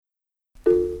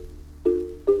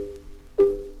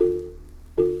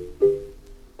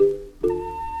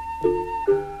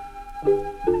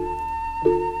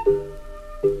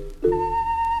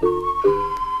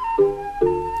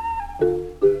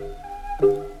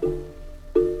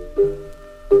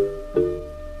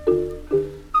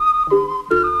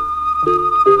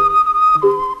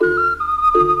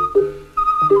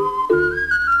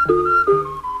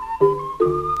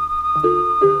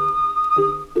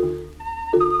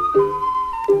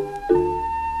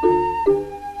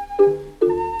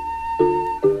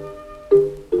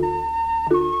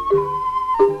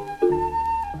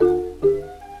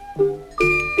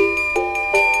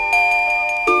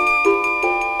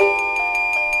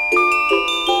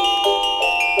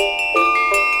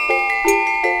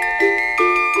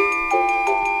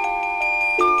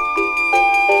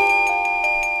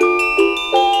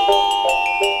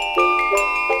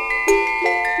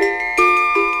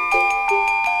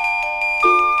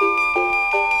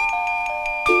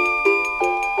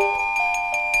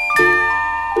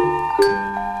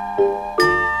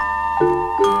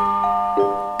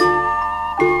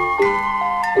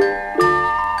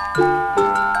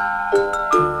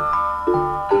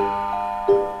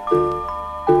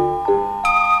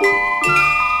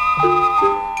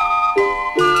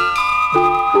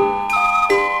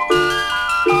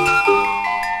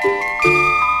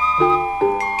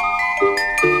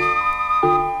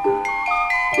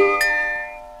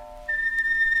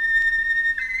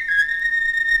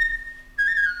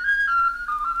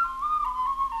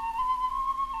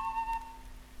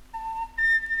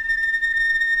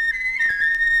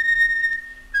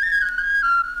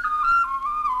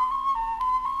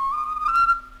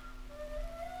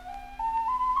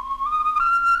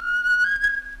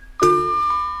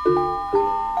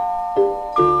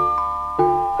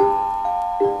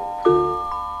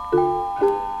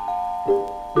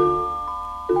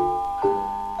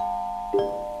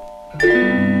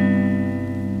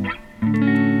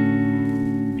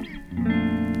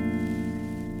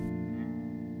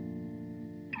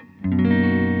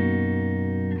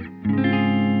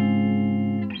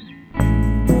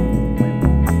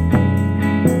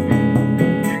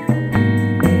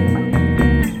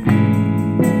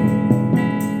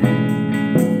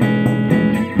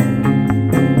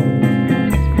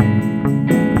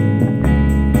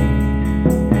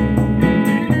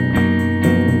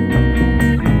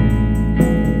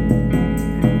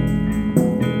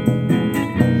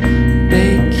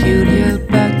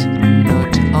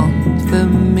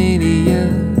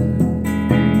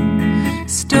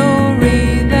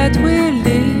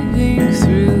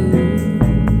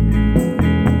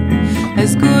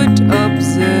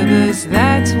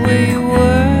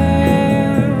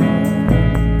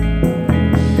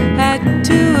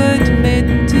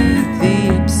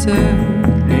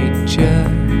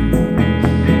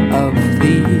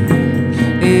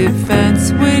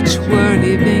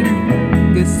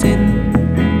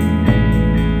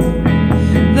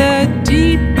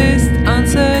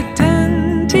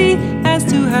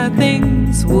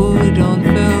things would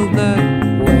unfurl, the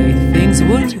way things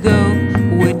would go,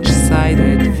 which side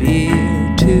they'd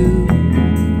veer to,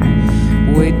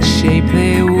 which shape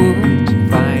they would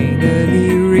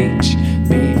finally reach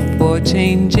before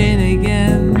changing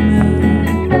again.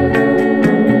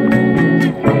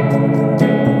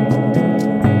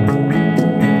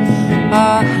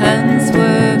 Our hands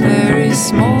were very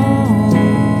small,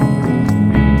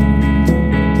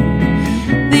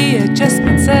 the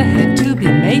adjustments ahead to be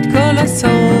made colossal,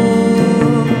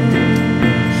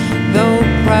 though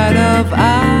proud of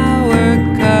our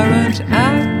current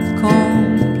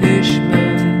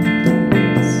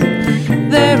accomplishments.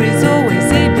 There is always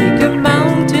a bigger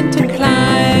mountain to climb.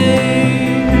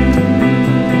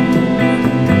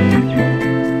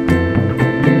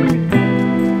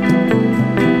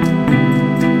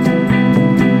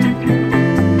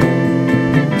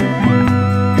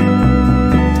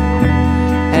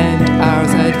 And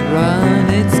ours had run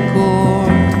its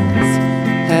course,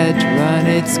 had run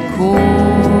its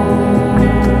course.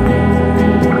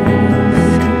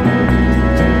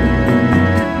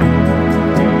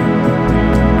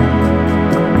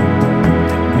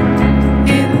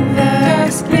 In the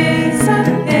ghostly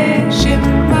Sunday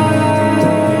shimmer,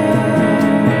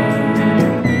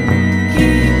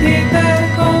 keeping the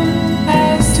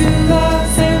compass to the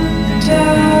center.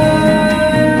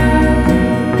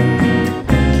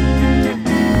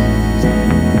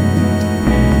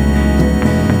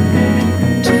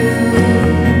 To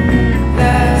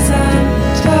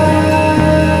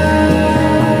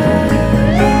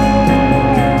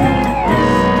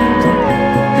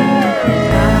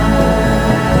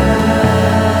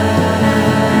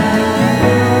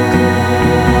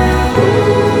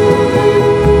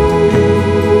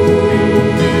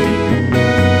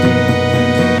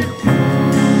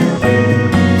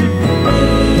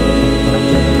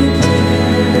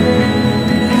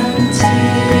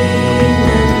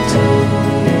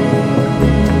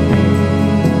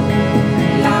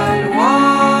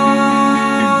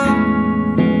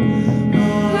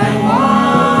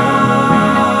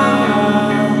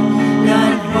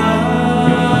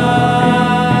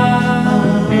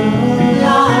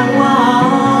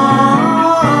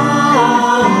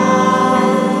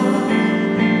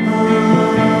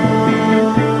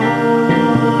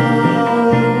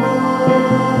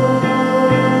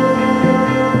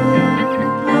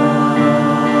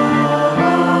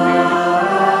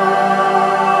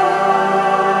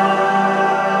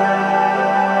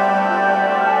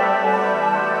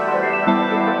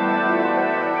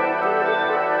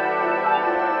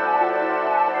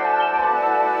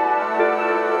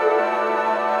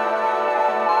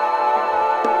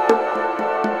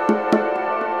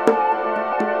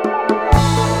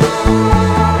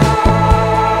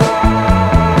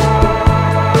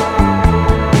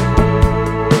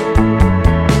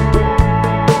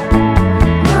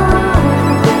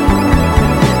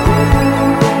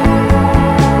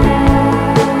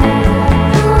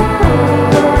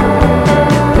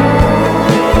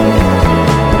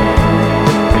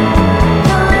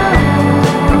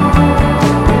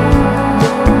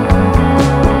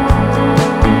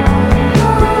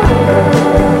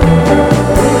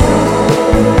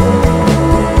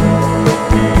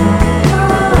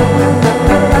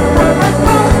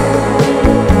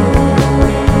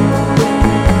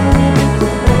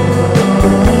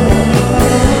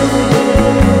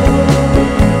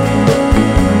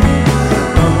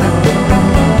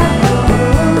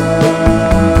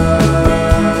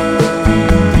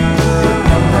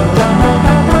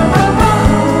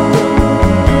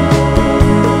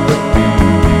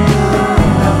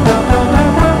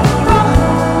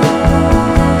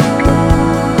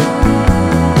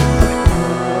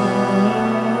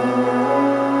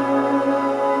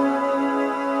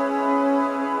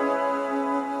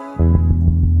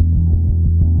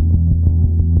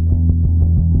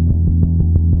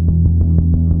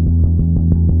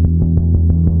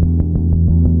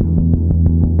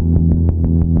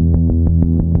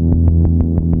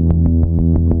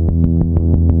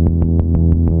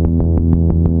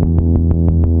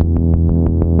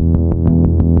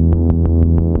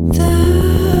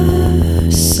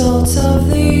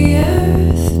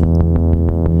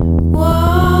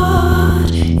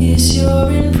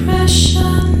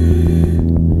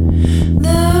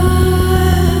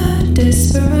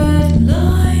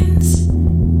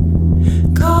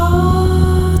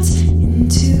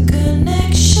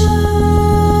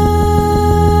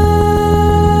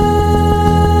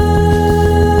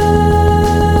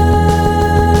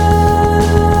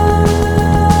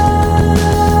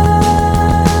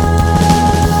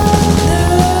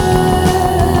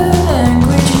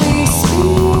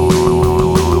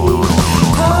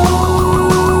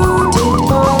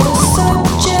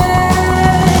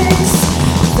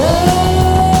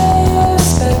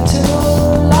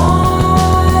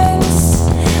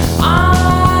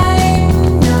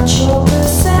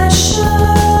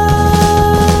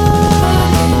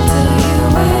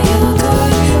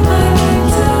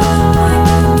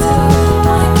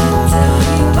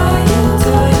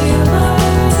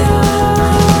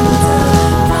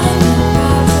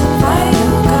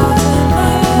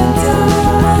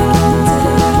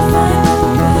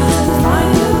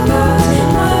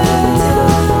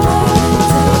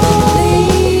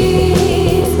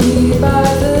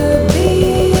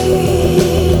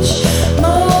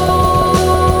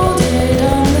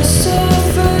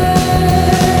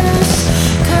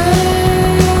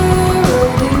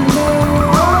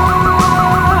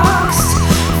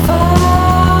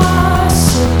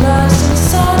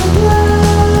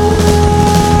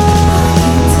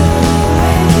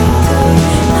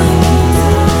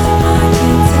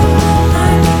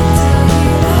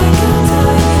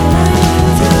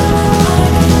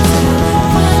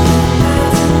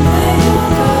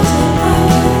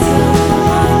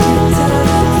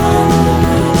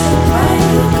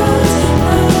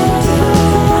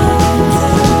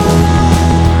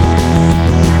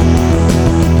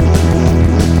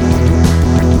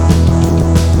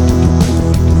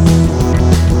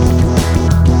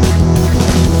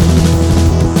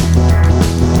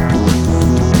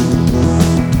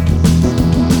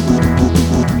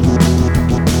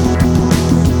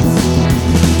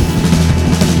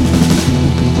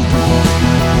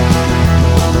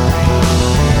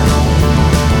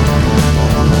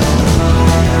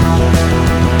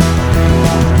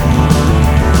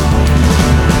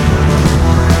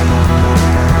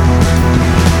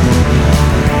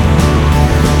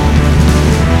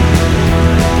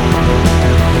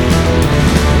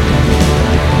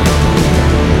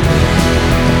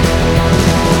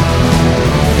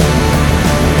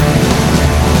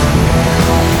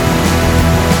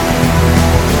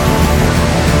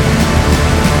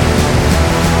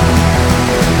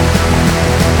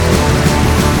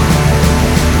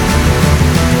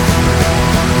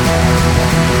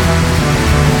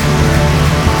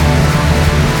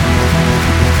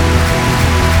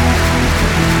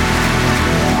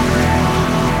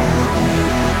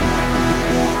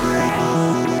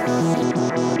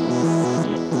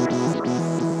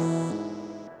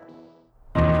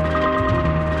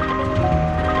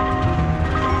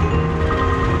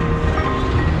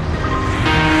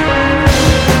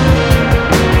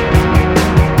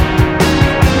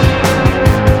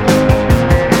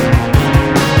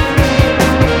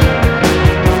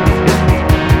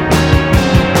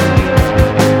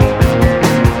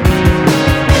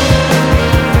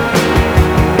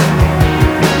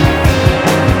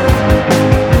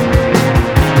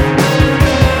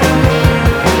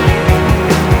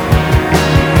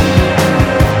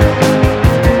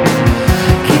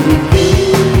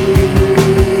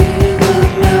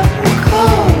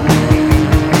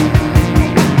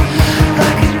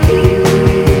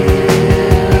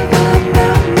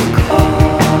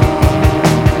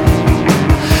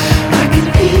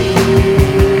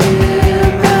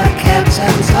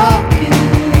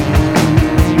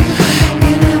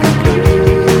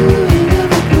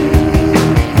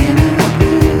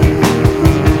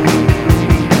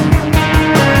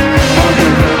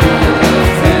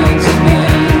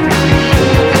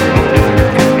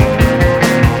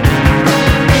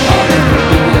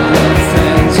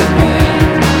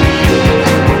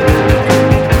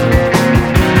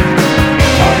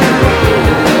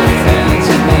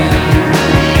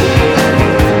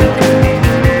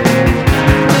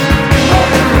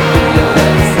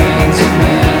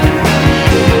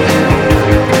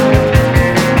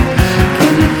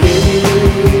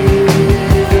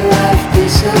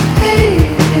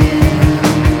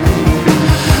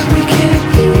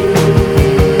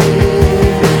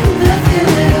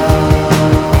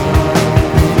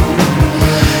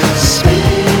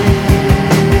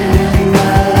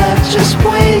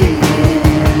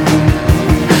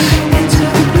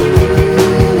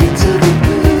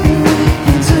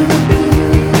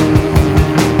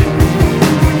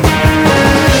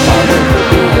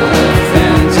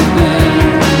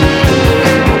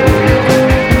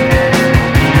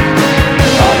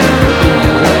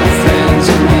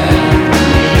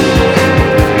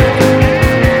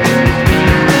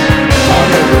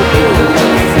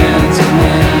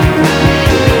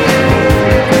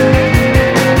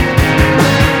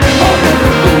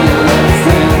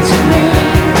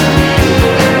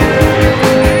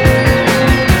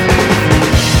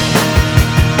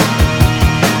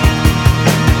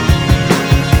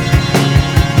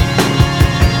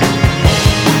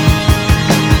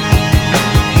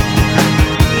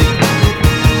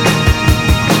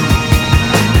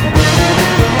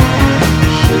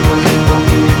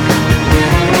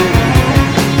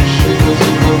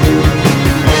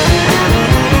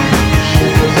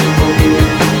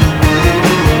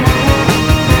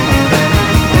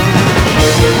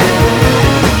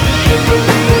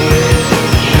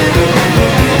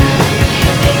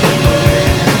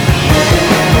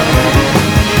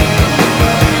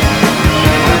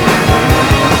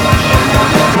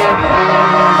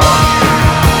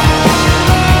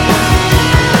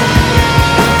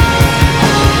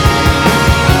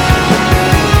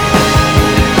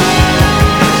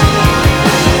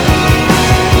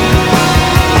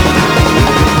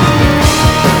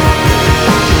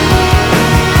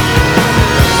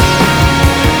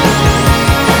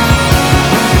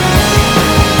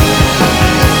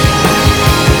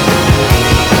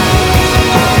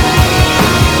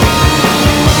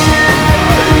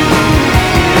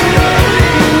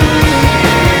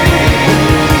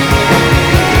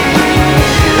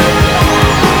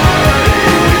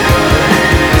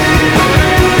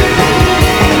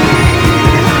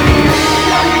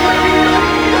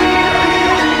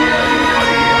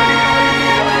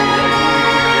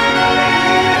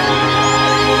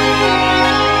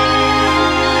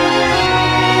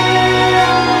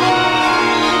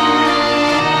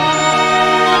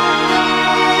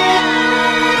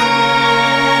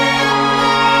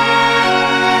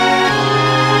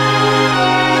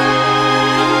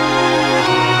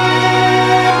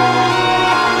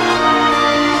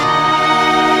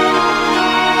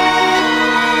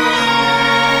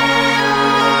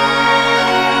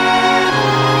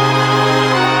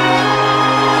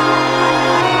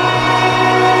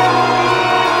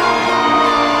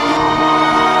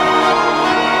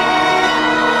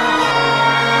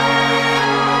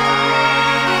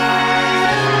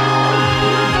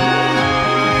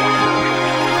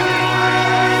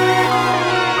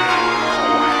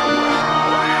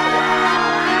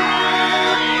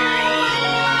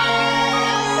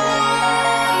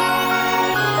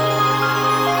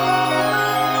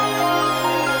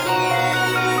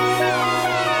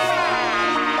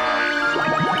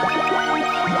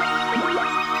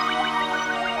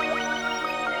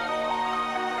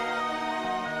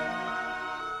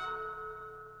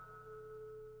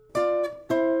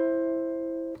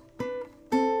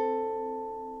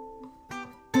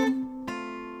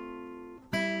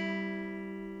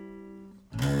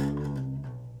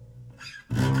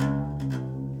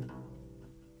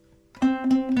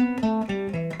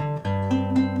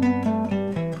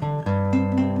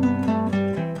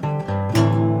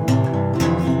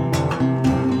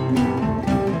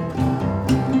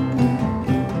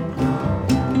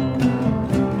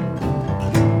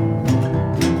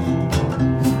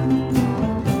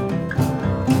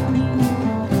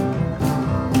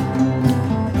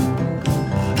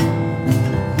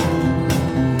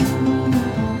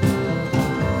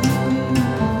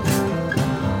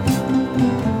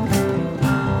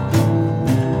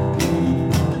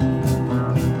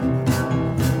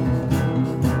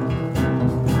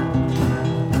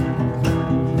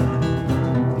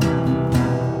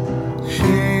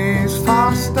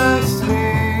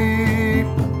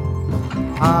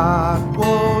at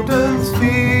warden's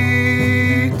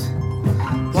feet,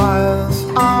 whilst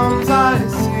arms I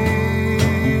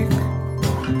seek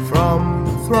from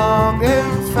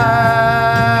thronging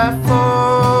fair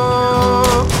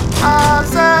folk,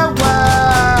 as a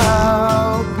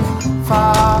well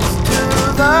fast to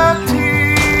the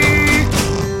teeth.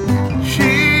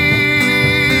 She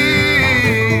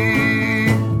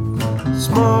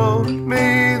smote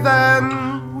me then.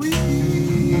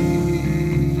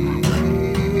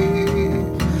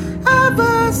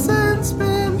 Ever since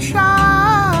been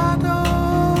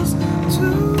shadows to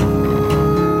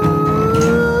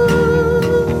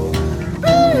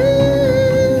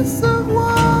peace of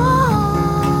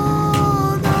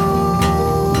one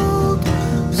old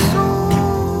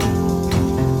soul.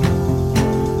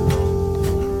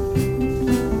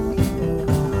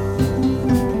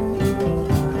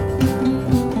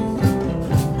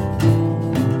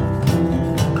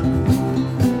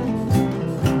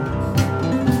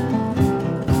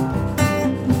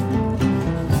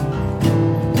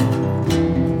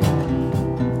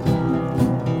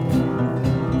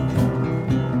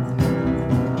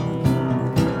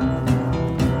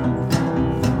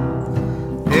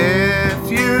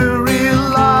 If you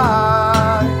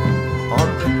rely on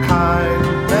the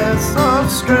kindness of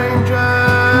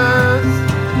strangers,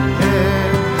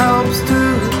 it helps to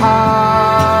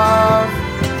have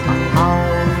a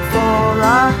home for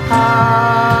a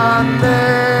handmaid,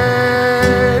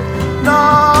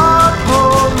 not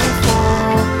only for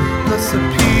the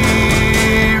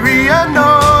superior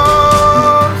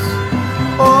nose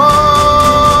or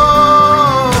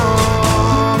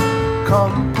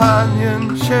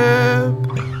companionship.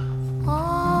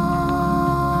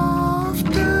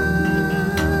 Often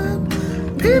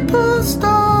people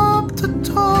stop to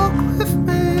talk with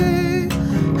me,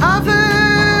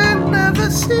 having never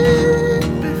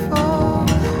seen before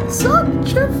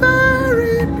such a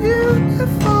very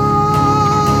beautiful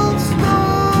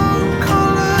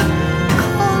snow-colored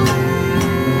collie.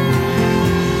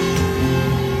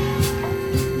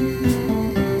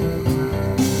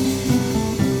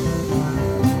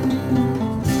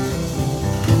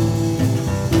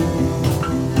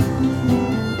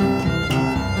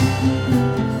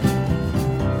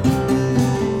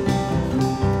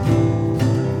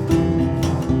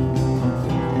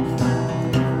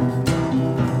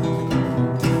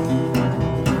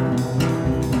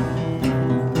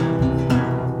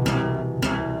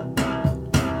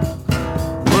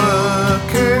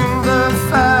 Working the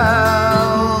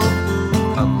fell,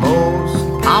 a most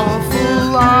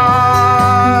powerful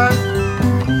life,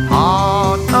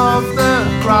 part of the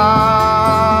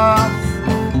grass,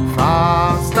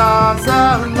 fast as a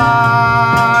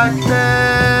lightning.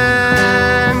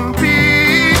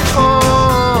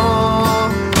 Before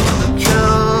the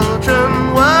children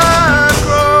were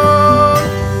grown,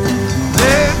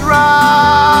 they'd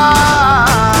ride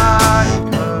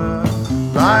her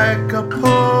like a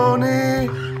pony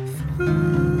through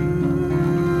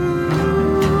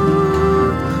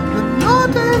the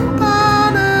nodding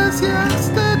banners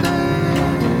yesterday.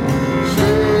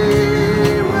 She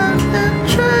went in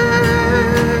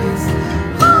chase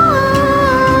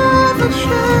of the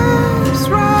ship's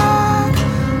wreck.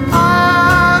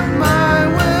 At my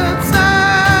wit's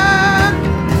end,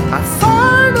 I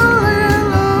finally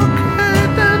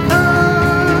located her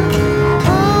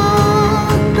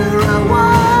under a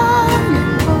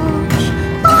winding bush.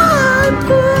 My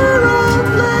poor old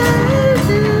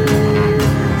lady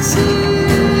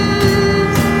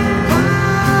sees by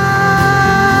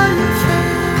your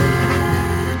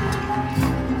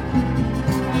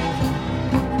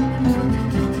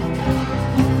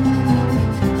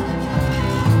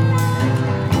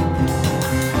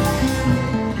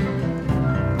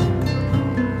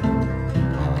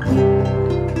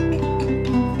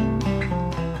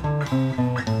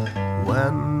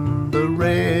When the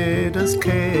raiders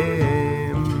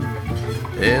came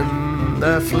in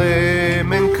their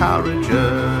flaming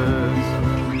carriages,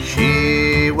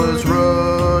 she was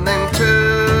running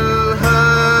to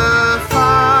her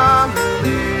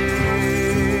family,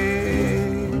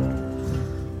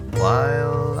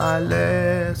 while I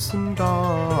listened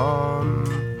on,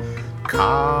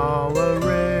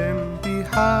 cowering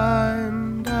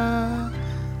behind a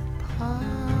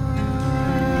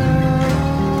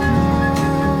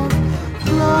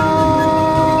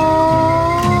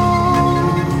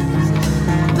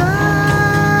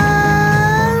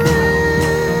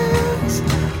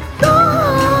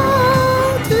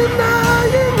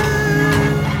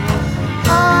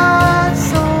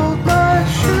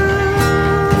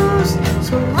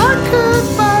could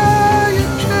buy a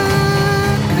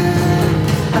chicken,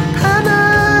 a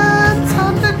penance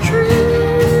on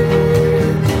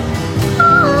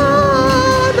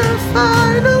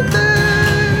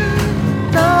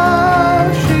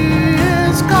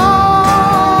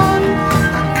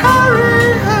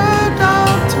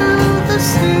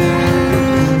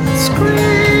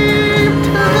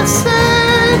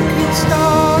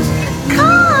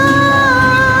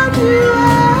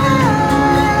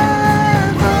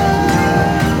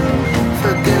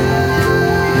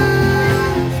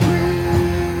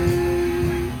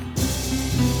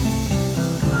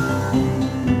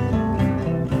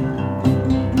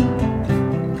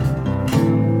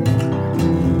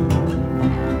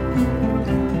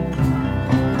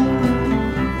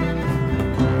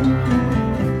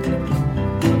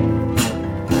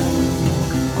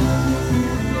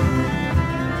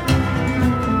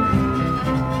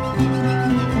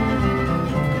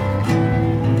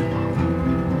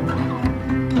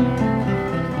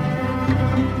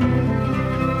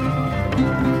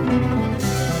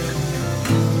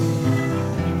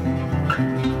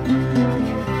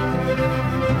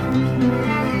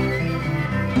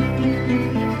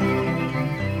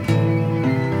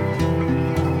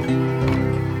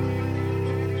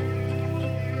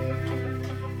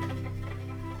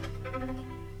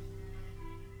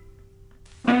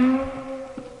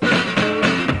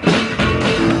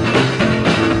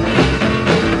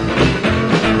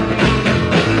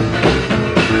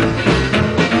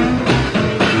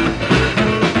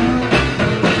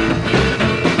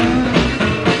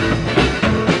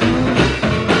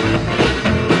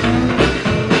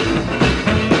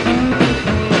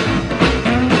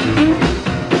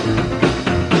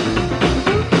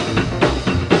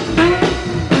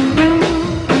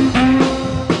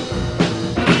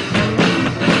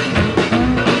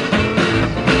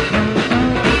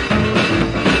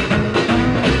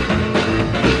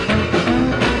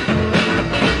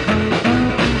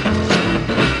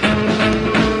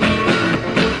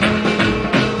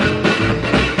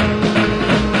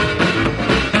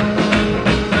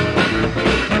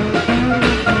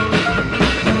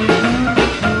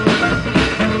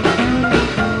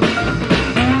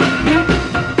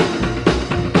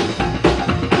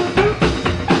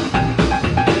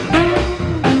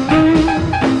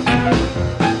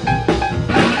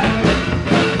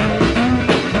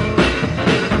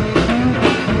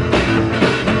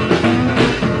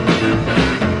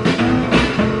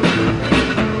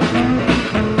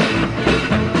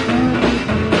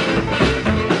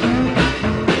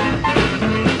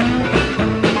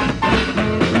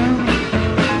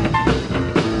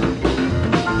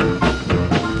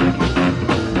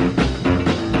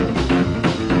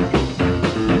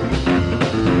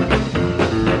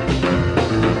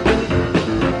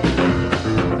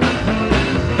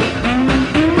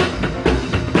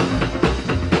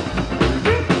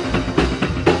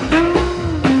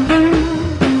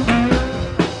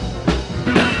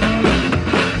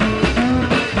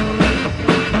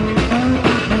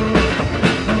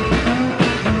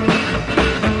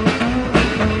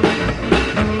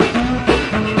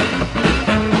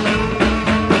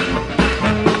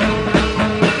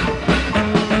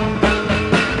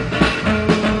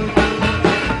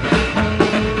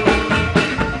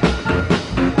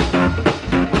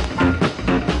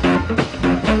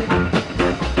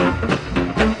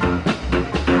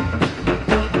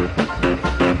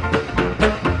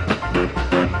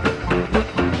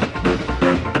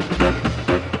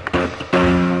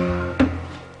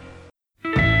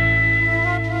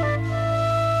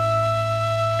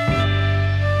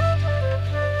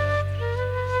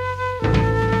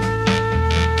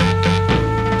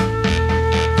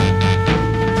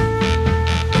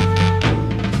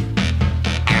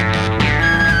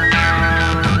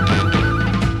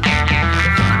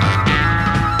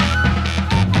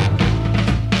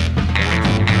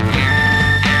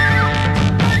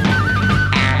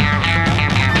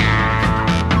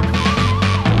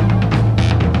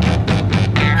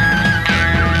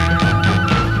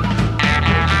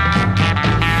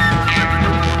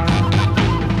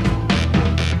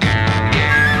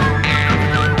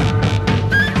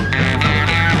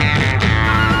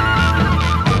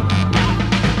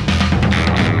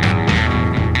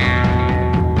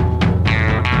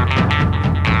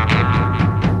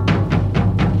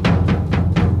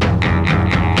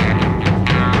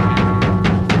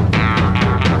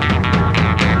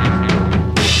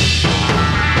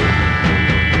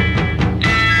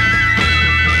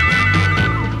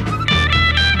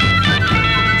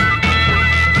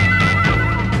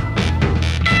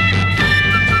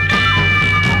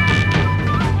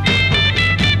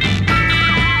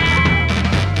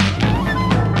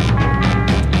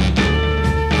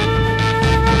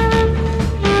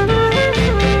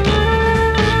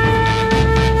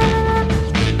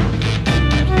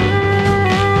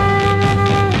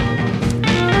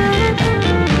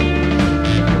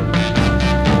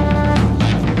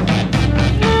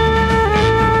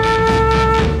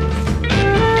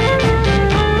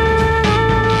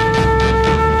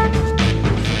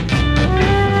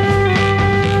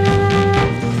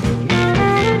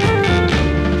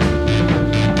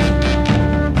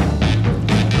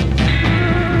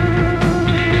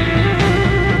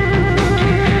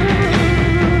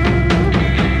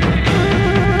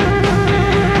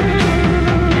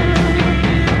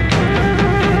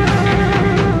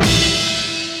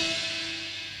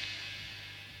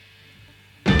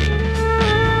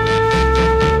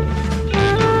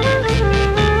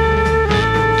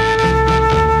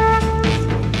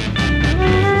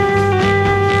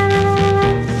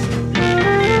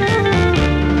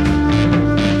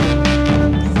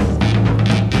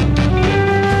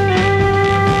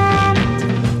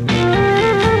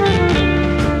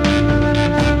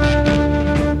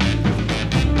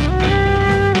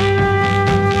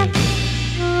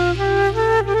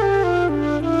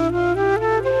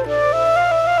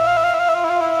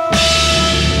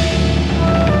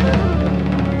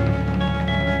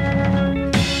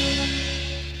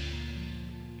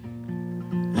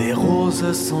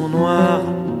roses sont noires,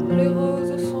 les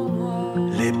roses sont noires,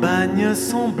 les bagnes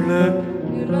sont bleus.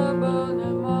 et la bonne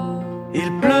est morte. Il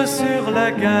pleut sur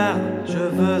la gare, je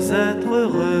veux être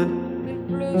heureux.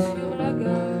 Il pleut sur la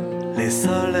gare, Les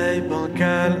soleils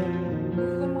bancals,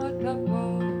 ouvre-moi ta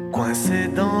porte, coincés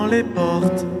dans les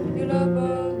portes, et la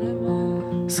bonne est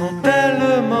morte. sont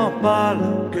tellement pâles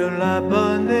que la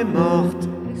bonne est morte.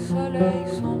 Les soleils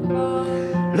sont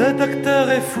pâles, Le docteur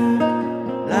est fou,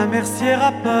 la mercière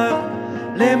a peur,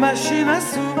 les machines à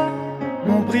sous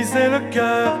m'ont brisé le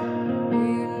cœur.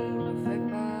 il ne fait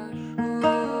pas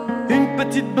chaud. Une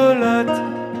petite belote,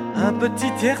 un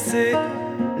petit tiercé,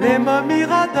 les momies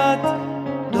radotent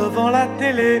devant la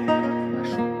télé.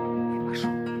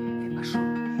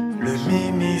 Le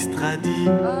ministre a dit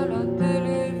À la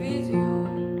télévision,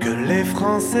 que les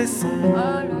Français sont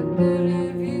à la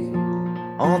télévision,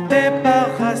 hantés par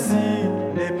Racine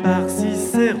et par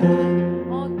Cicéron.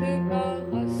 hanté par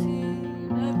Racine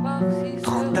et par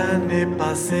 30 Cicéron, années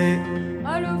passées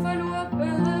à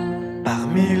Levallois-Perret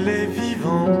parmi les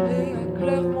vivants et à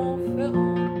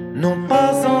Clermont-Ferrand. n'ont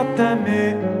pas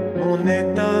entamé mon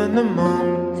étonnement.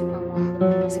 C'est pas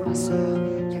moi, c'est ma sœur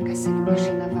qui a cassé les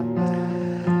machines à vapeur.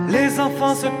 Les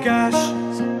enfants se cachent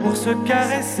pour se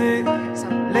caresser,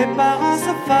 les parents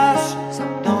se fâchent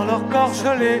dans leur corps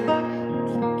gelé. 10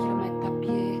 kilomètres à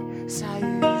pied, ça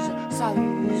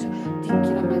use, 10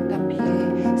 kilomètres à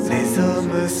pied. Ça Les use.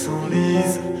 hommes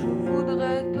s'enlisent Je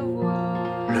voudrais te voir,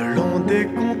 le long des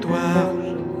comptoirs.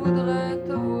 je voudrais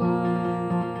te voir.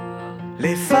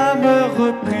 Les femmes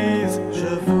reprises,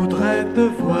 je voudrais te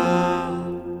voir.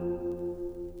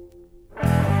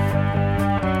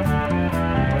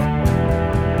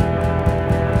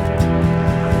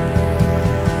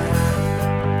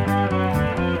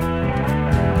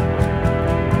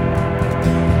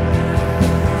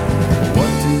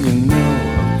 What do you know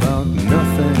about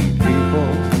nothing,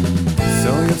 people?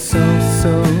 Sell yourself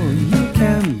so you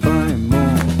can buy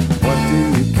more. What do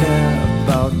you care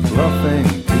about bluffing,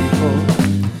 people?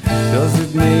 Does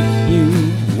it make you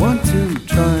want to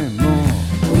try more?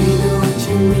 We know what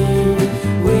you mean,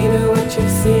 we know what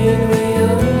you've seen, we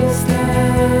understand.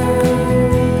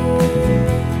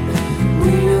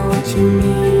 We know what you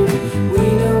mean, we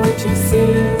know what you've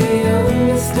seen, we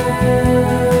understand.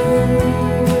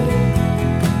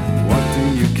 What do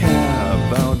you care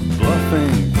about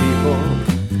bluffing, people?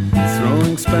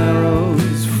 Throwing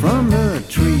sparrows from the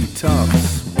treetops.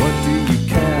 What do you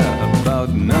care about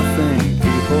nothing,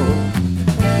 people?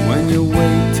 When you're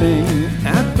waiting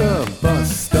at the bus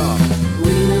stop.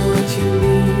 We know what you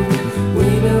mean, we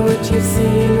know what you've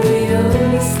seen, we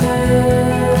understand.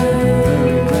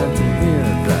 Very glad to hear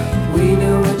that. We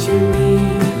know what you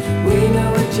mean, we know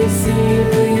what you've seen,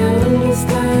 we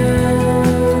understand.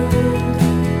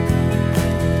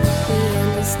 We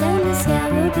understand the sky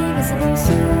will be visible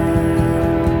soon.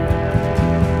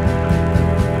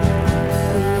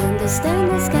 We understand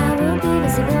the sky will be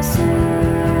visible soon.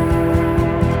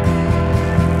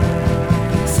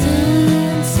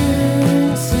 Soon,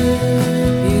 soon,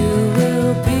 soon. You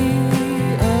will be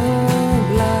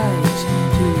obliged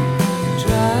to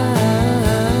try.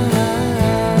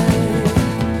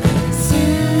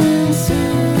 Soon,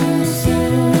 soon,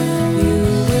 soon. You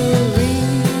will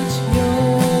reach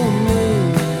your moon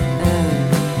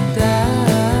and die.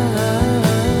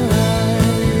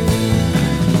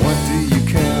 What do you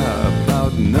care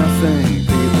about nothing,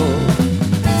 people?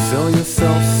 Sell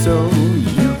yourself so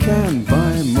you can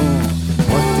buy more.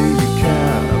 What do you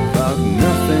care about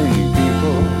nothing,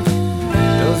 people?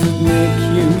 Does it make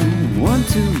you want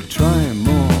to try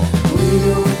more? We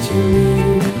know what you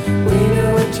mean, we know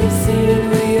what you've seen,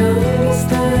 we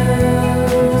understand.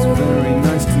 It's very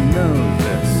nice to know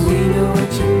this. We know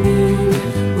what you mean,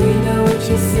 we know what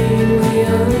you've seen, we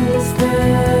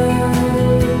understand.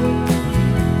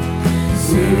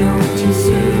 We know what you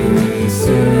see,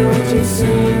 we know what you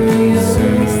see, we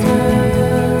understand.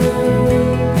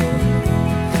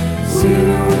 We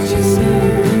know what you see,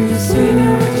 we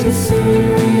know what you see,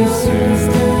 we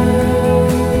understand.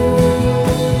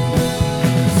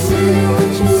 We know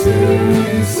what you see,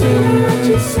 we know what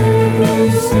you see, we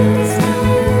understand.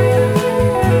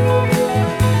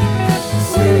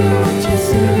 We know what you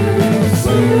see,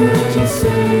 we know what you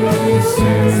see, we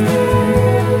understand.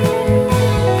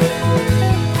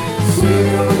 We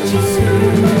know what you see,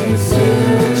 we know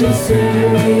what you see,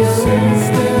 we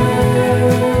understand.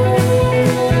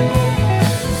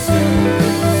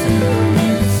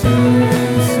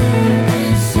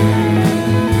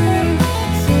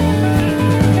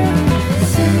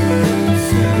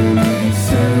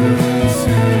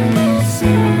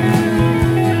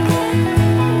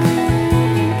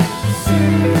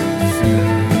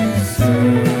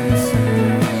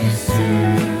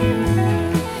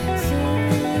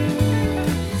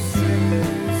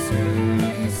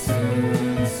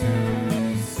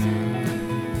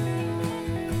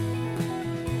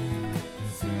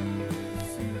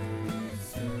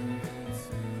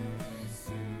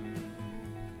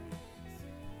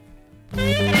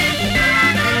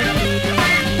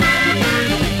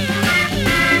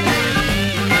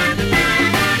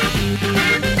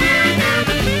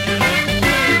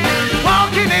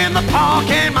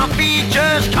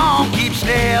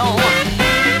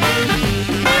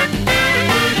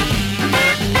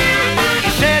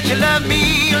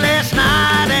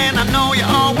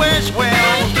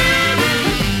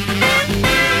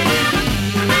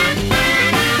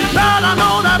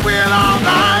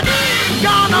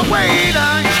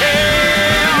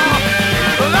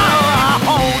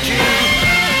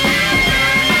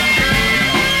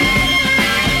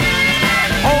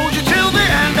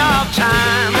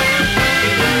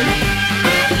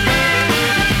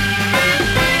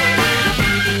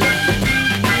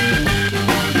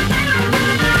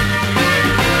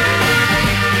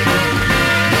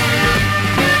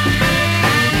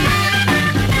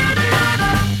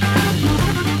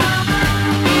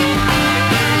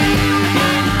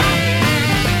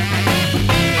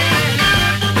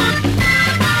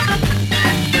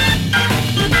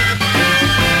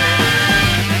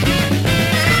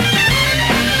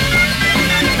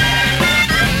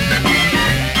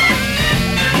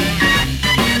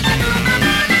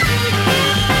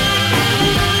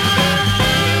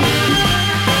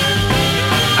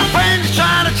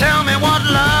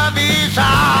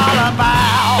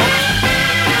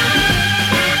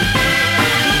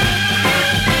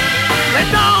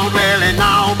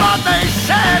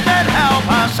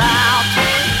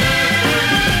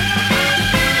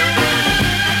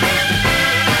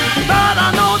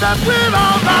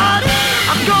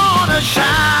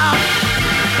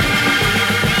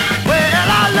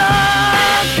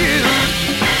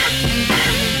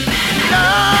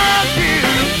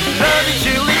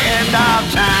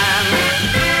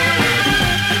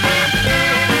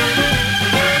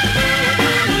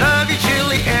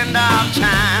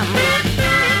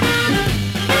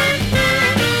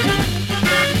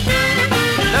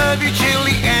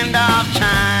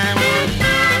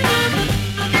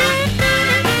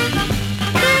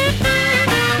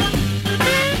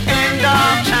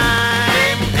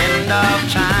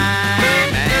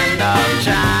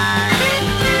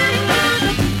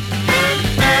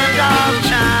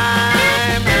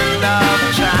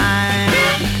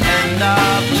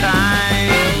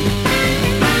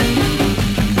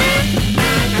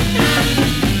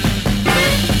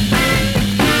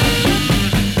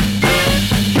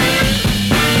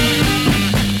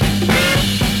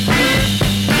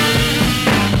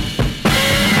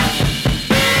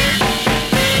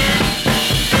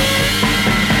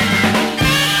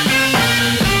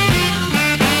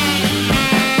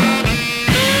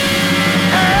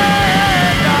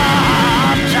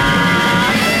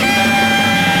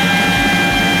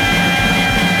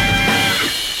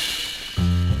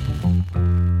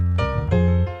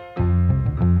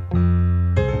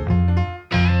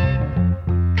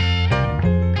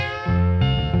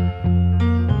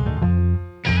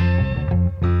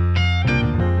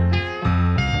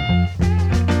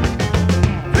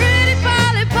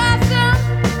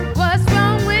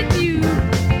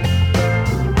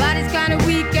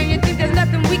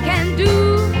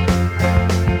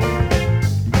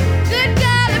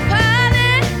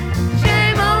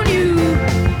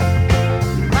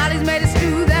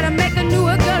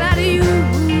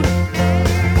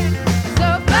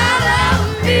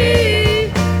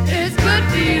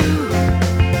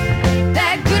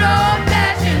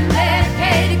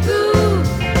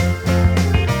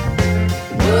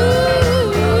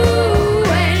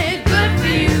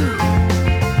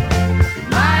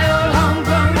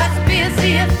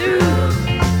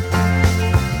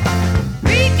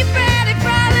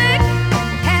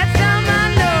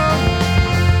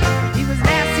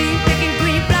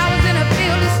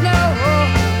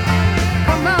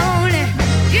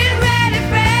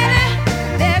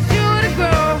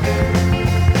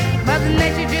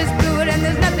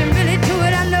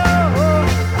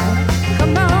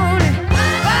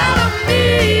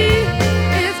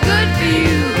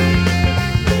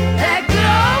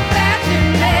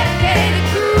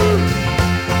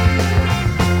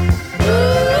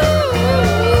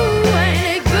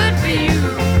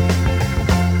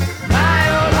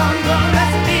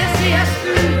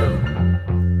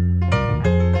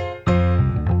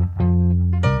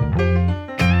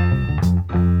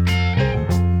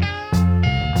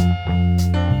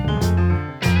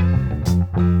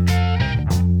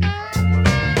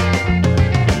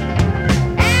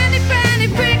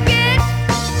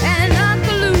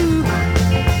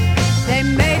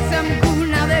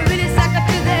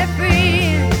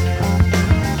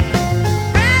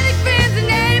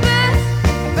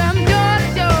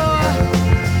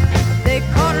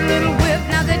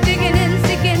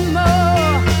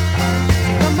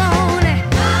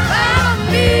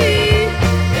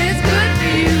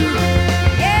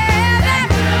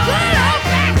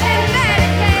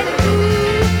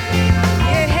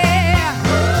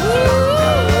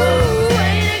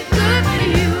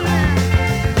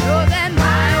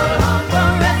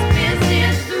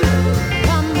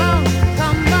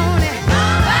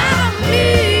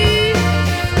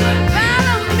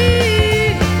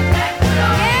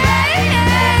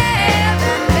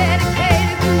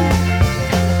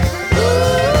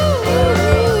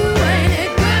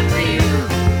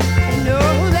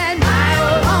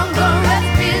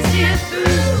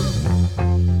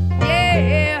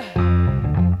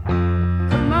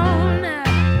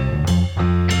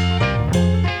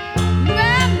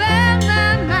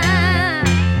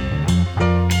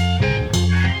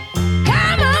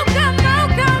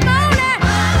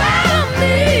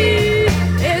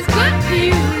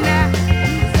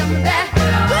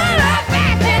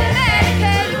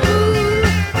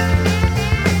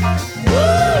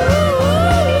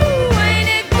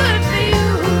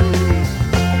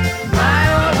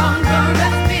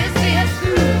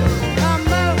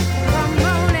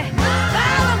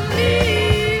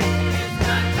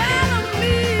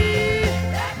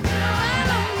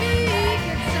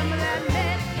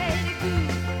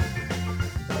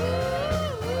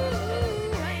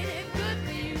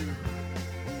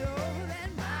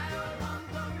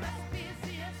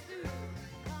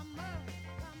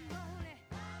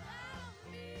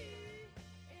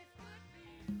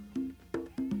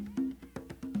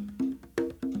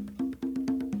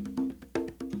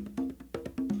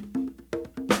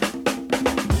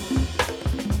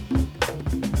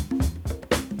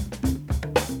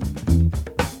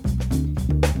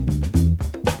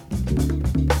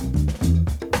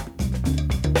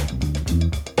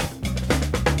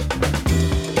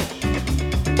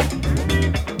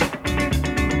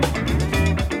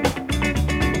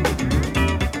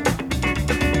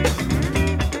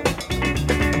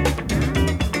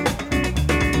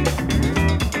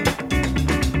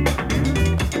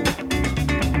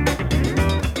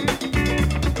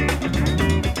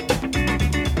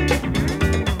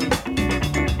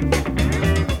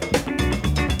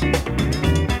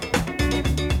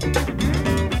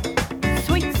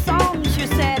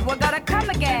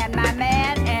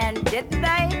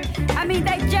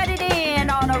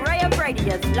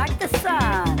 genius like the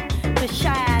sun to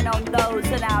shine on those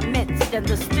in our midst and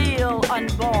the still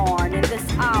unborn in this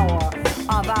hour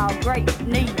of our great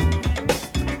need.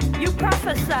 You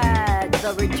prophesied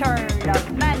the return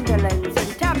of mandolins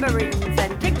and tambourines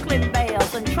and tinkling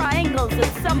bells and triangles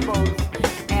and cymbals,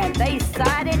 and they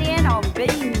sided in on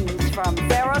beams from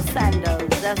Pharaoh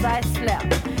sandals as I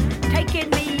slept, taking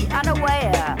me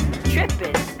unaware,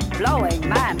 tripping, blowing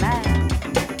my mind.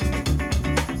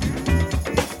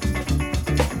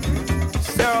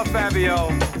 Sarah Fabio,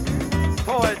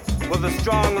 poet with a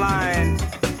strong line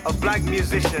of black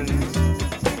musicians,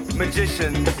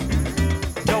 magicians,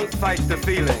 don't fight the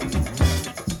feeling.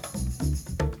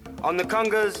 On the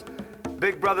congas,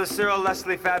 Big Brother Cyril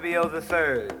Leslie Fabio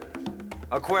III,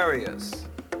 Aquarius,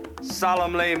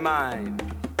 solemnly mine.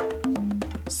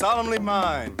 Solemnly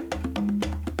mine.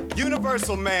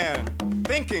 Universal man,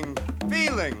 thinking,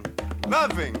 feeling,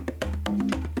 loving,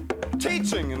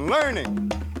 teaching and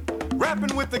learning,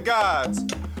 rapping with the gods,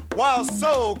 while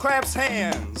soul claps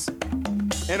hands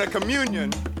in a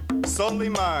communion solely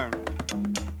mine.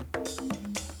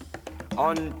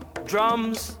 On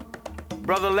drums,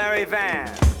 Brother Larry Van,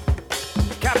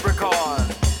 Capricorn.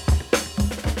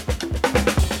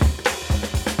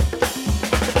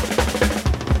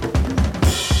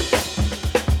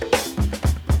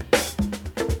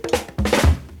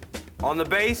 On the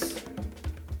bass,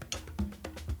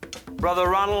 Brother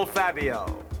Ronald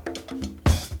Fabio,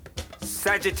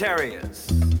 Sagittarius.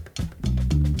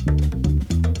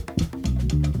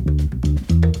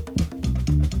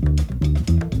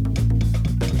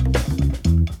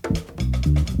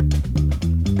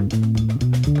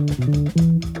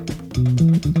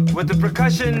 With the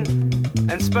percussion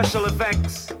and special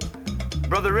effects,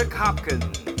 Brother Rick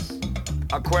Hopkins,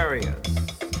 Aquarius.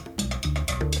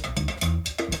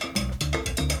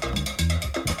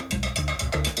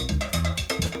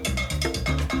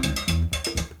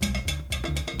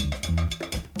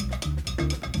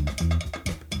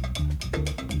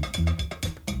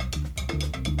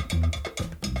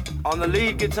 On the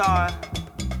lead guitar,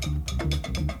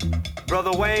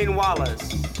 Brother Wayne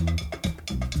Wallace,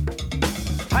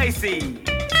 Pisces.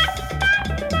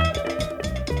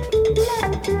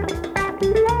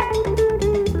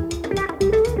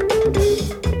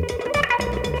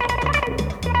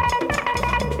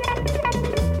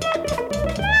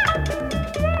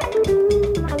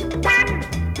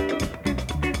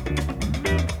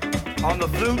 On the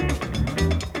flute,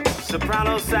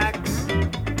 soprano sax,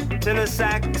 tenor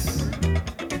sax,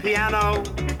 piano,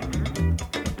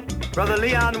 Brother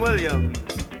Leon Williams,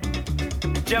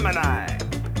 Gemini.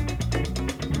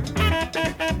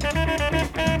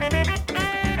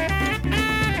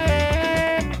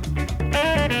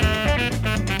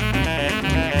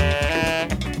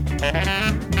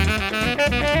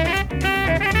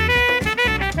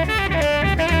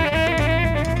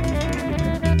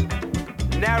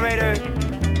 Narrator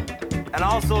and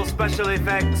also special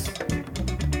effects,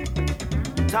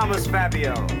 Thomas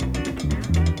Fabio,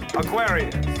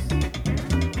 Aquarius.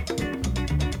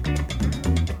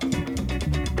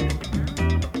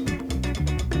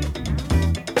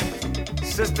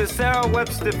 Sister Sarah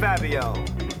Webster Fabio,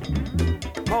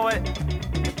 poet,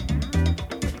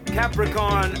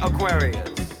 Capricorn, Aquarius.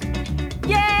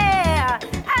 Yeah,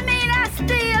 I mean, I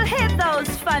still hit those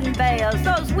fun bells,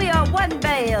 those we are one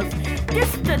bells,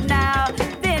 distant now,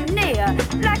 then near,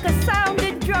 like a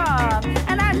sounding drum.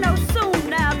 And I know soon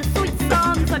now the sweet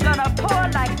songs are gonna pour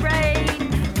like rain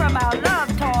from our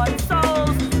love-torn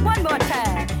souls. One more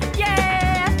time,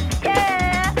 yeah,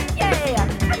 yeah, yeah.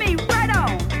 I mean, right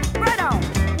on,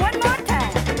 one more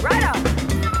time, right on.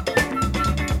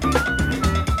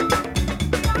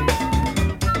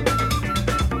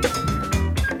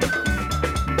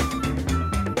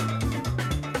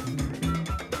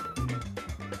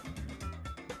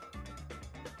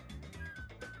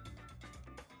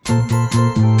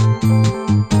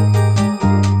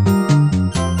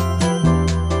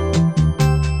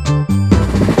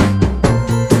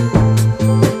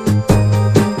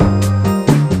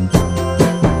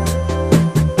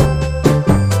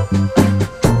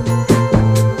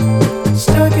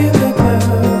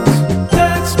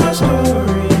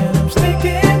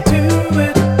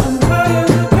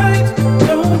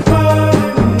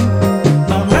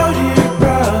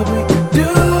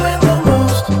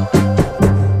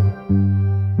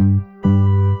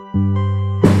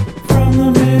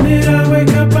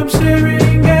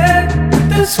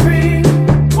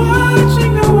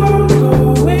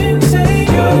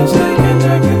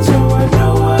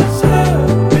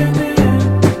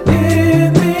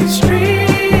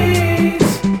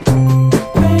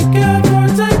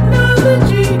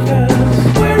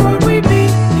 Where would we be?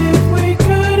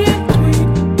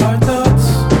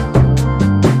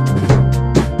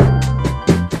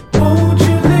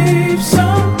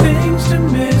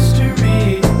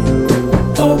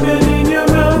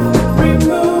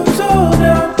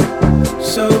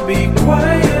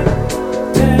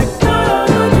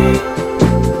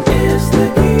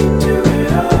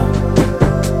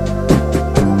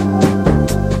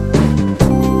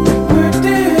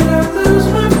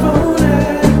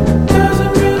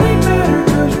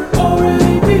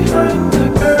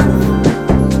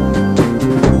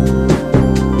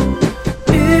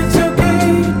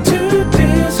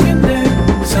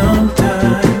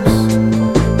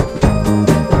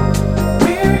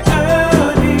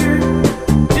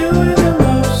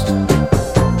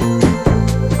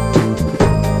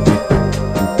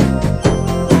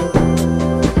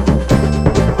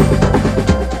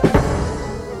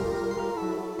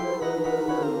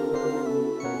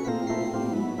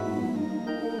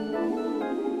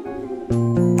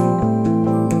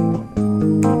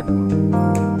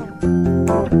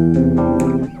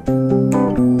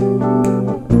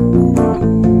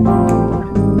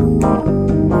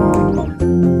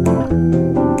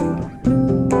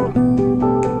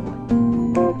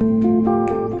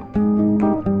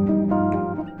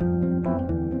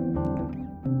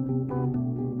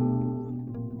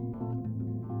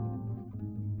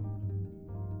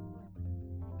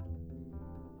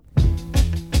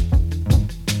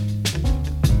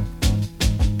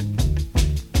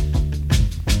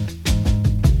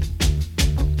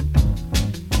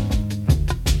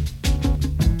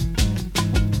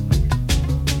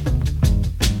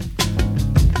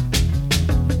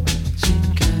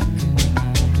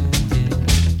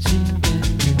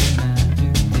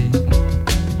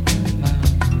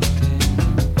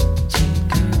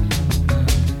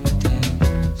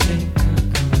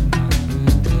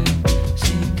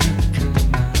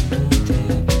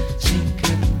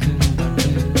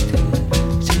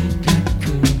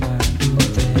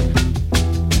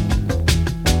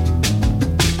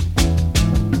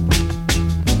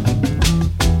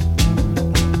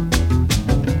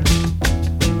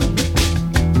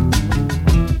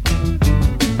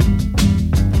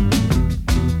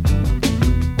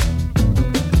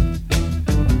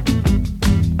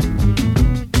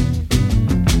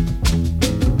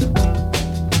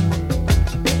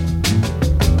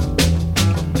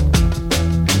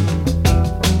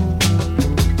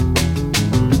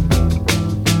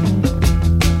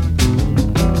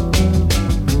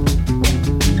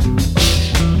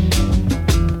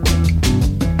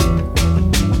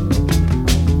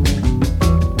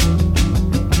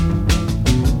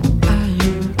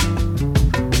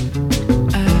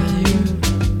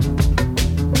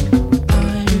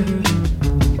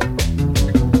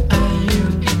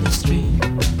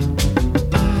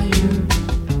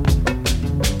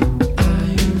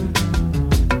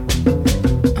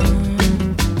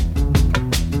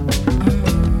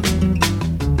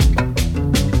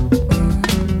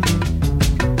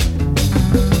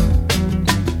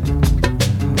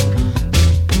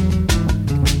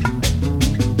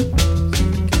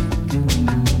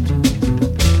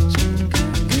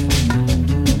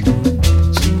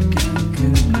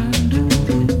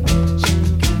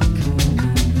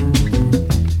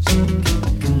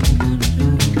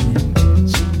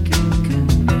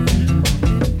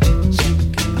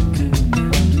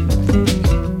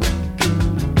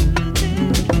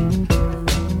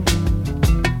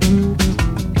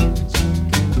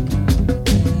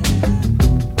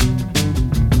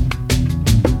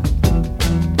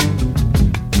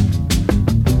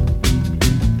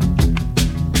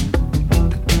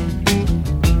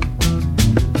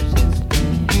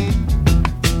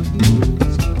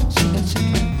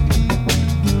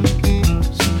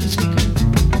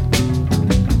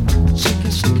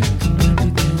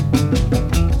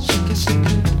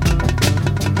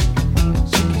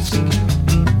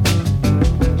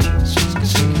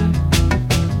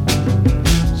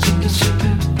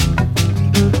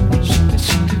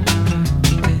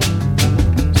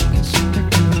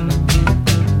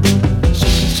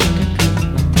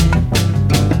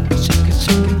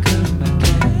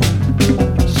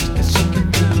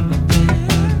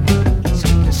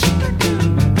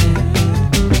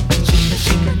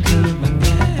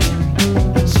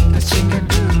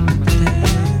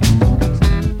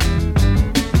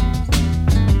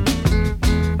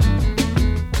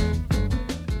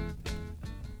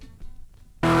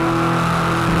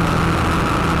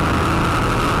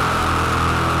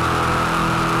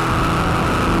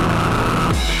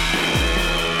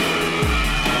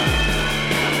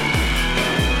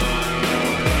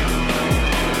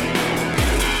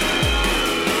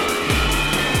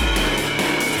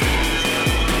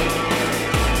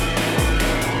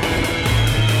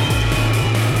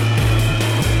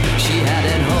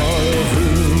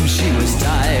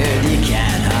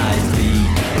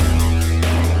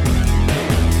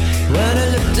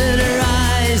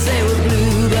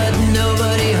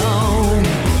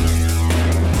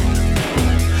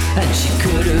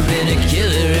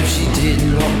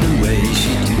 didn't walk the way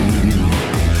she do,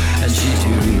 and she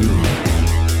do.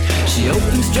 She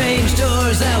opened strange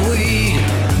doors that we'd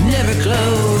never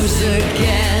close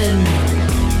again.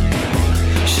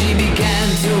 She began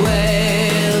to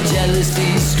wail,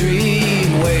 jealousy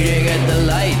scream, waiting at the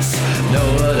lights, know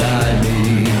what I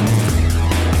mean.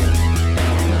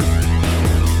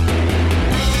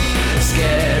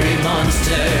 Scary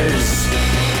monsters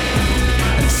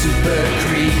and super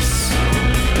creeps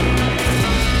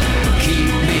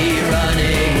keep me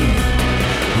running,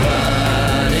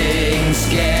 running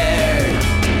scared.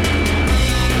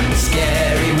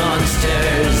 Scary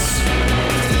monsters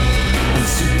and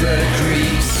super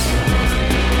creeps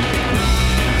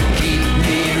keep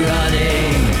me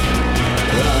running,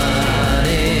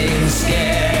 running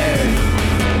scared.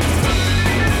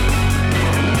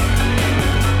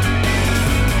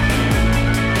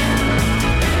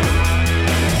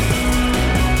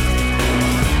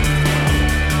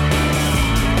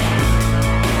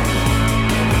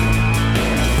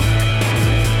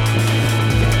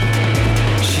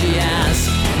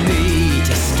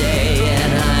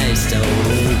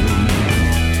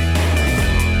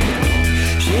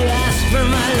 For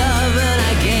my love and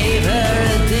I gave her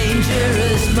a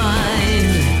dangerous mind.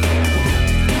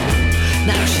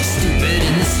 Now she's stupid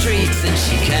in the streets and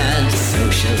she can't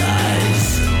socialize.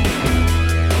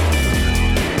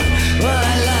 Well,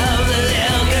 I love the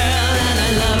little girl and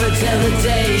I love her till the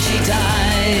day she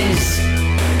dies.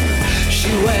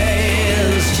 She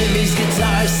wails, Jimmy's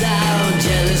guitar sound,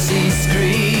 jealousy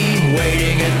scream,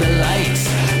 waiting at the lights,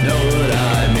 know what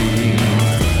I mean.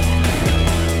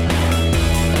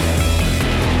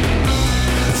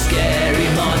 Scary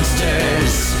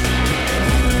monsters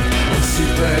and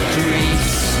super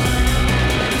creeps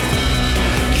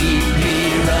keep me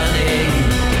running,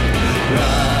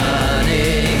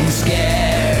 running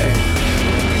scared.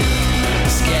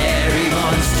 Scary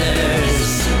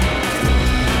monsters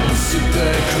and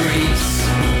super creeps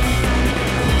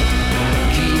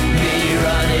keep me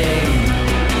running,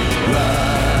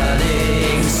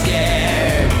 running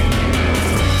scared.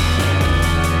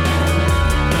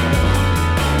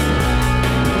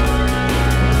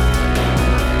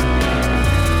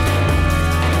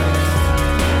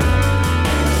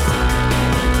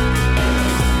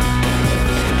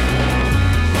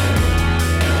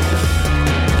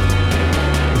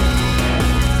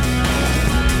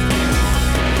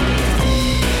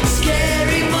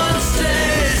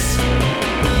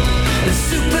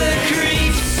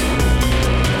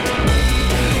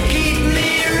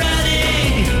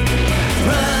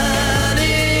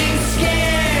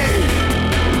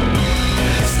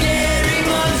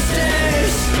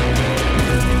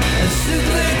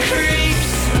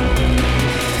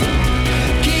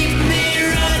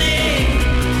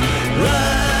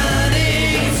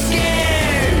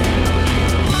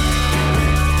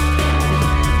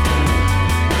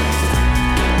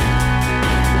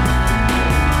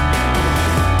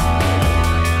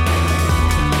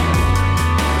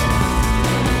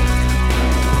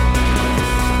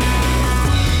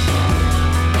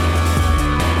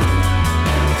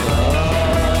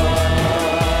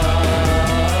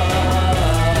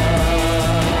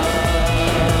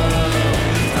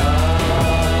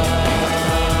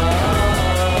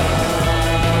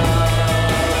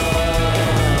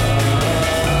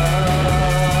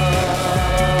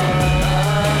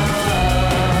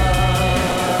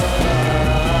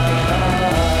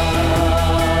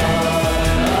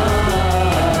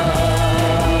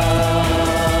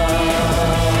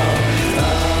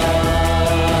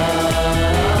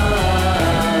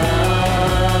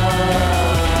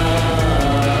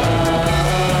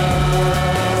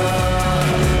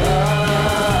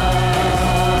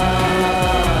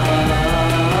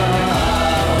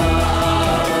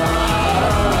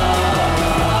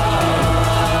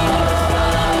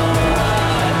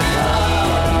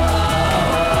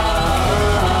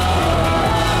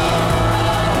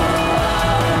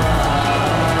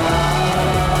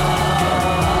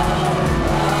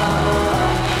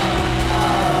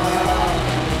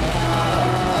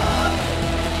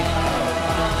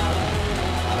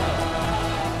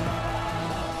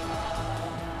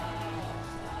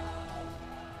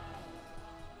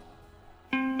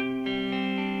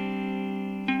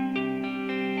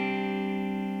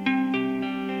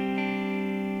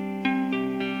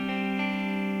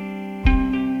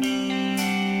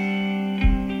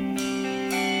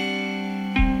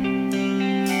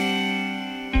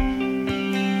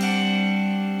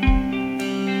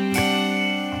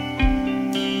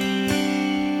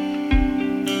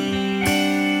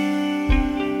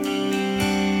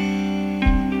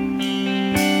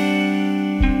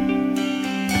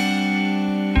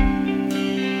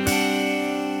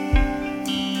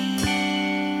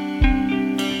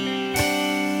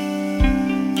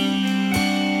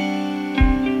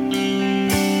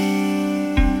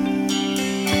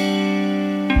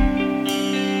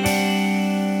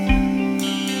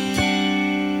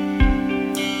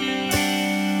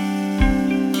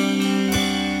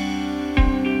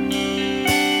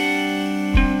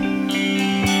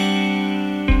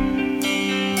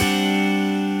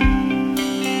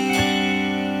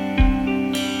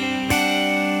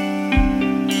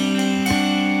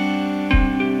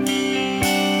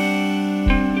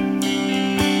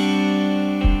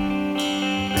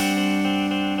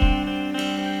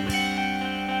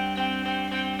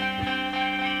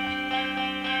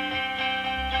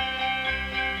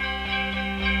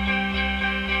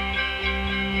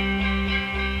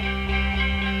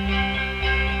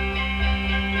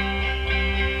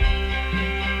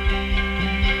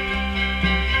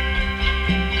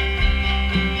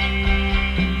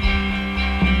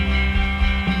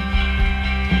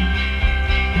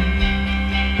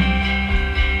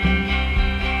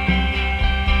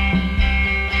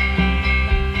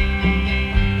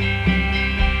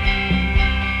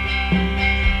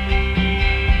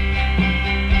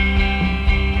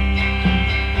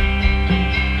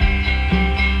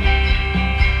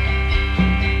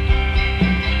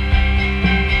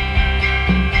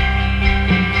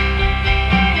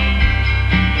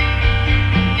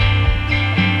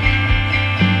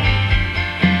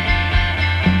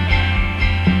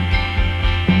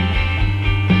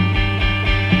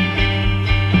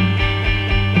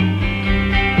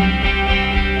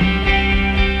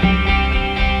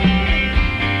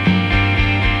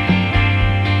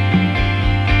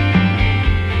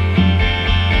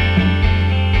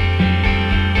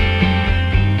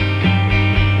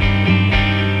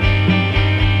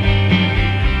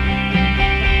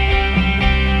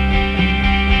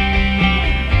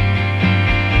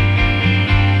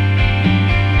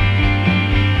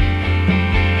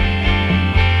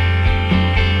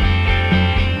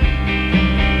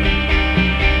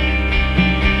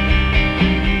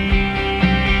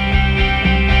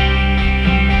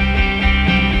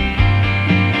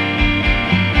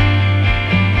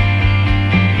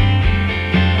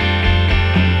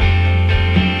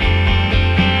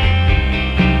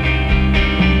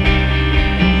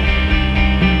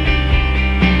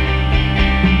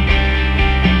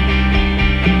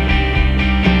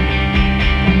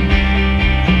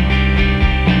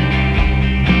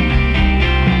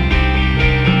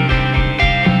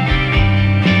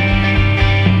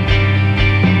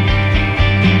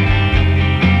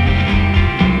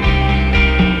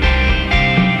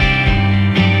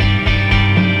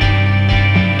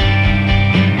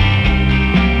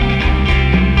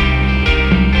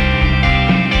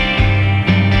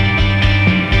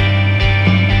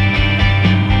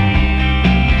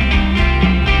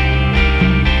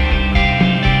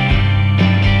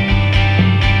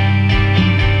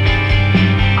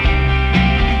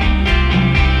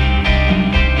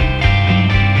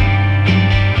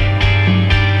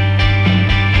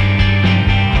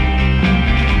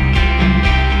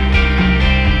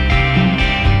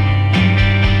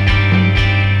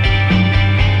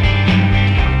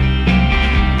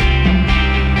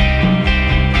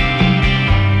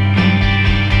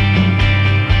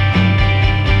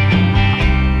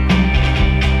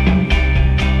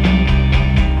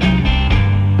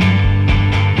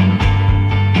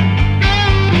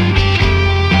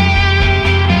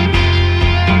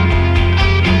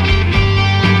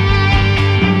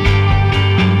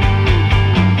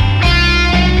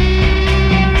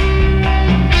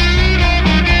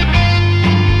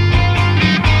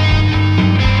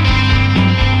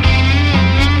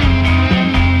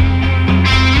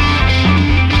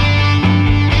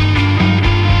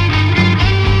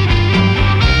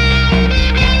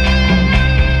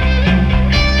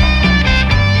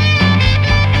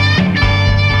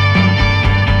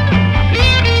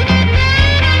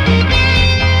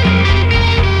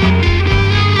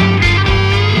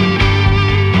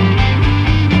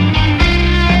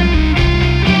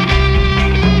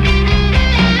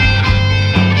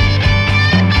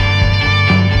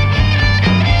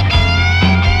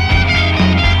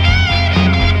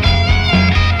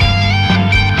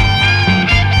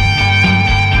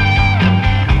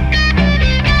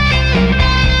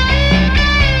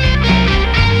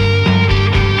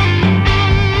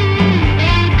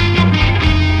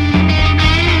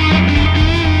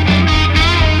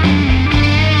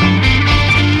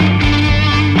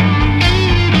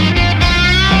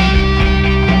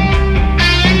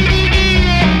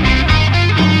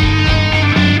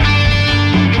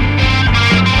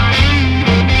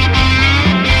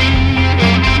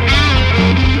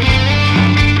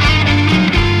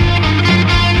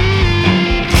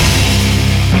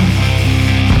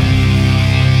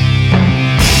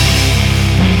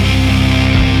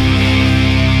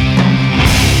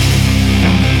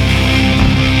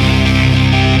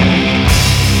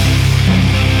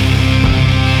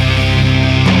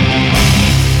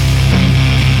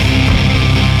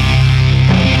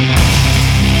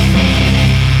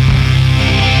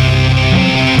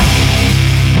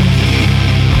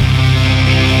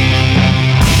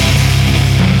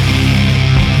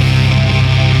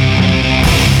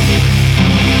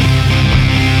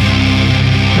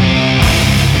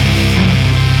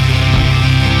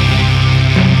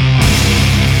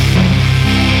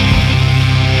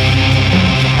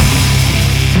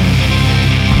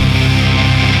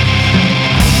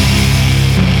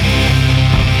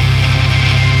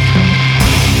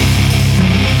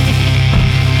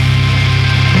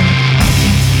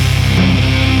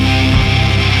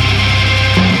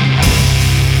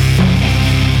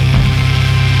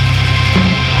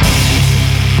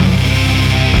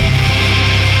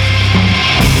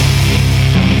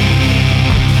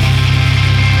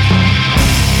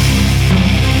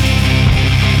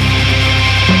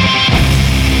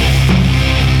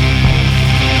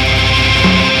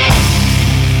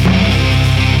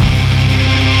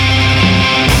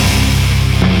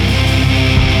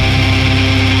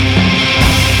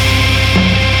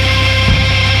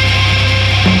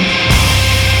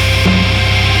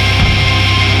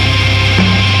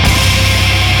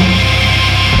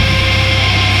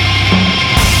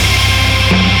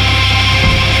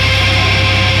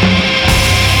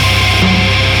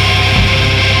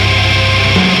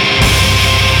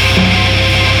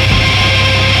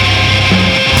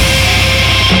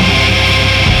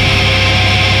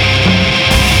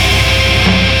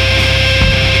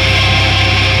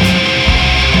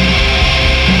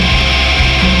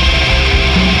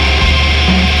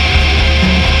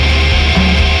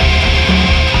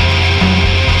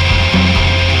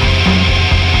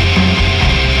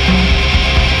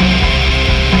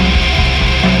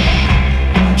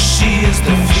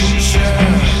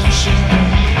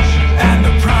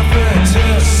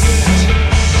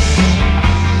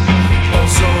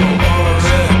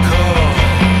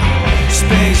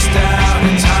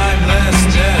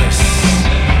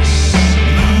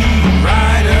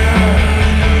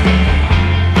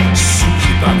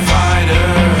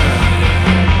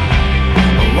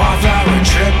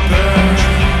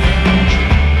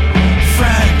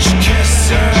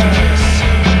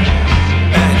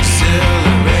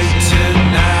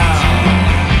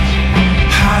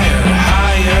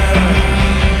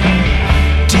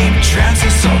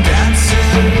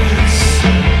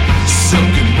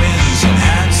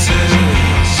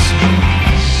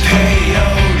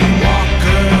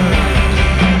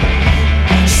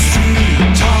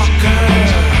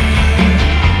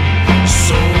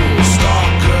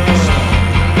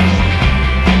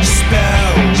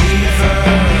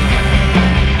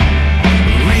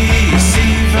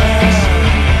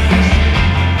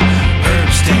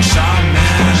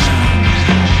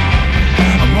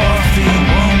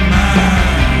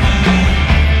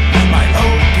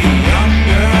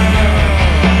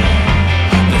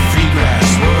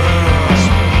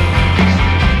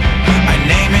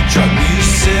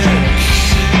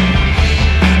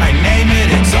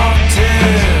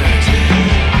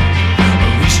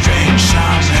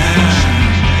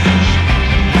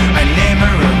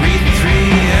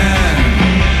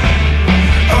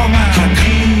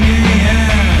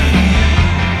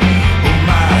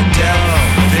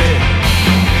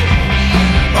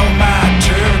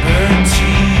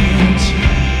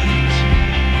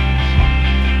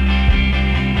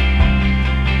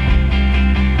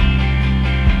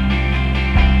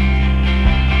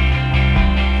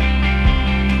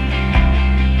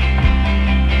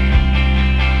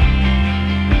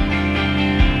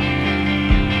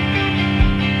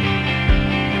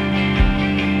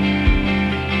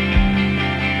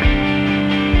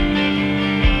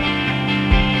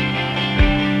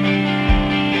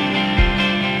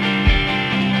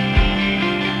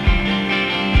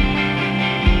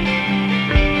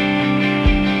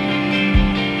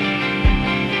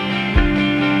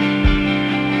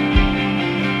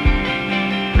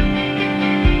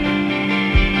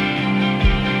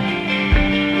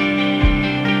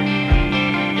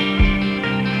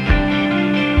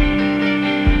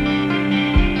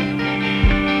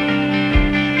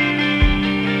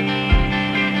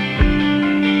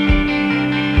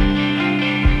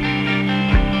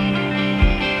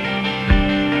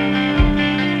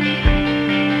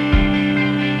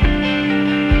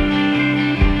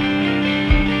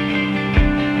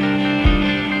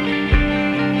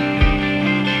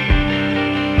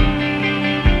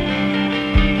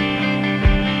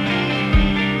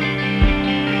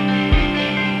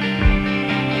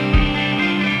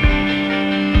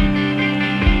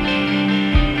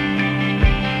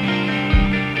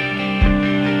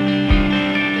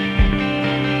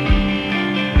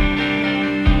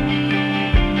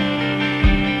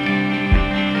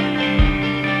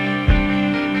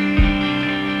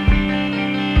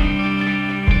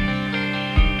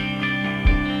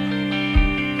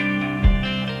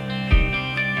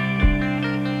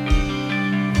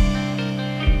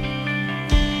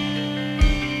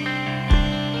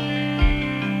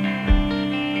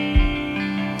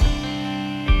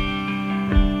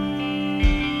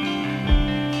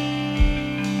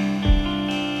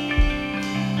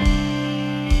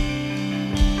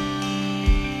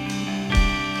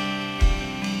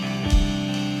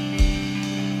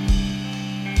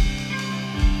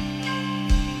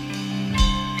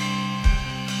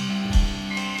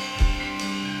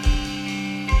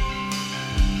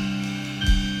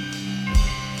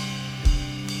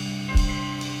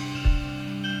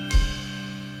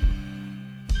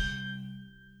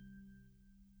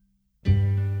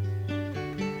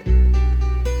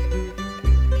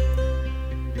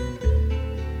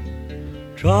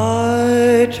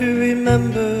 Try to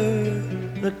remember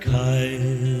the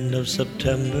kind of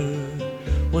September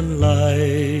when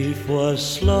life was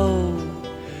slow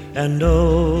and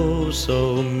oh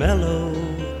so mellow.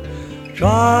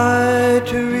 Try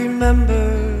to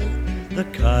remember the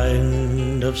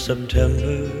kind of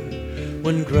September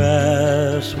when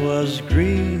grass was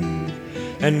green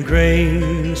and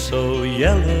grain so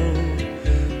yellow.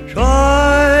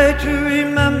 Try to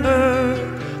remember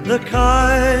the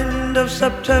kind of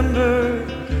September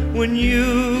when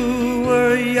you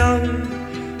were young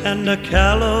and a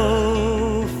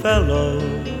callow fellow.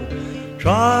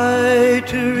 Try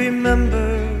to remember,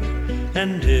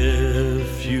 and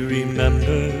if you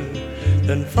remember,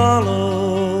 then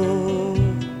follow,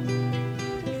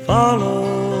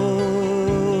 follow.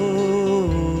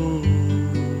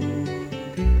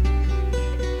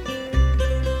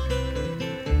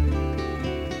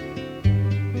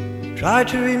 Try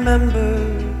to remember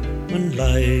when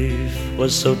life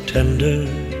was so tender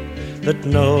that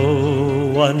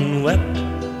no one wept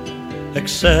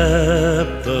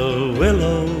except the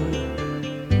willow.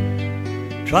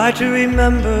 Try to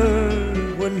remember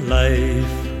when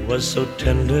life was so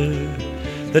tender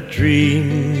that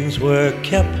dreams were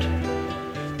kept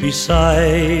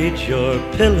beside your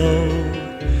pillow.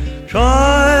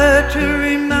 Try to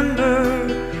remember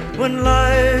when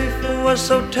life was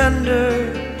so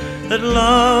tender that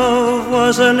love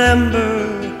was an ember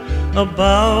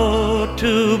about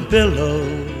to billow.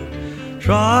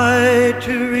 Try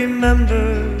to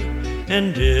remember,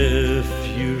 and if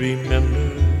you remember,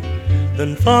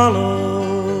 then follow,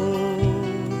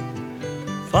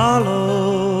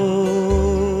 follow.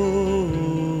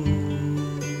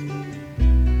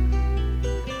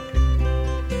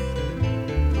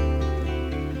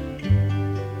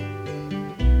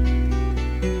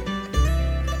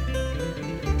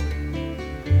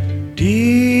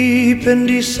 Deep in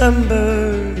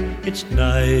December, it's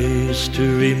nice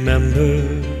to remember,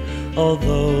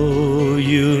 although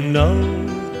you know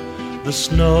the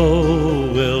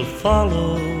snow will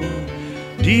follow.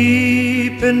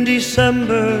 Deep in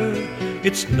December,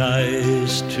 it's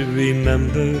nice to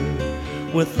remember,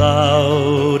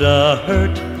 without a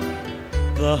hurt,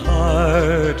 the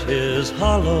heart is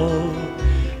hollow.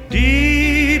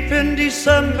 Deep in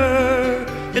December,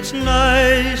 it's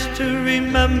nice to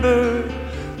remember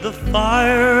the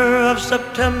fire of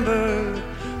September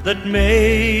that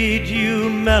made you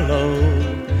mellow.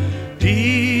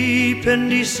 Deep in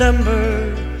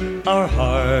December, our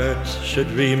hearts should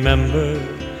remember,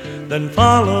 then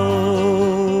follow,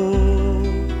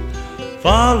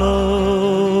 follow,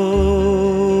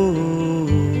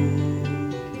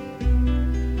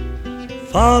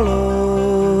 follow.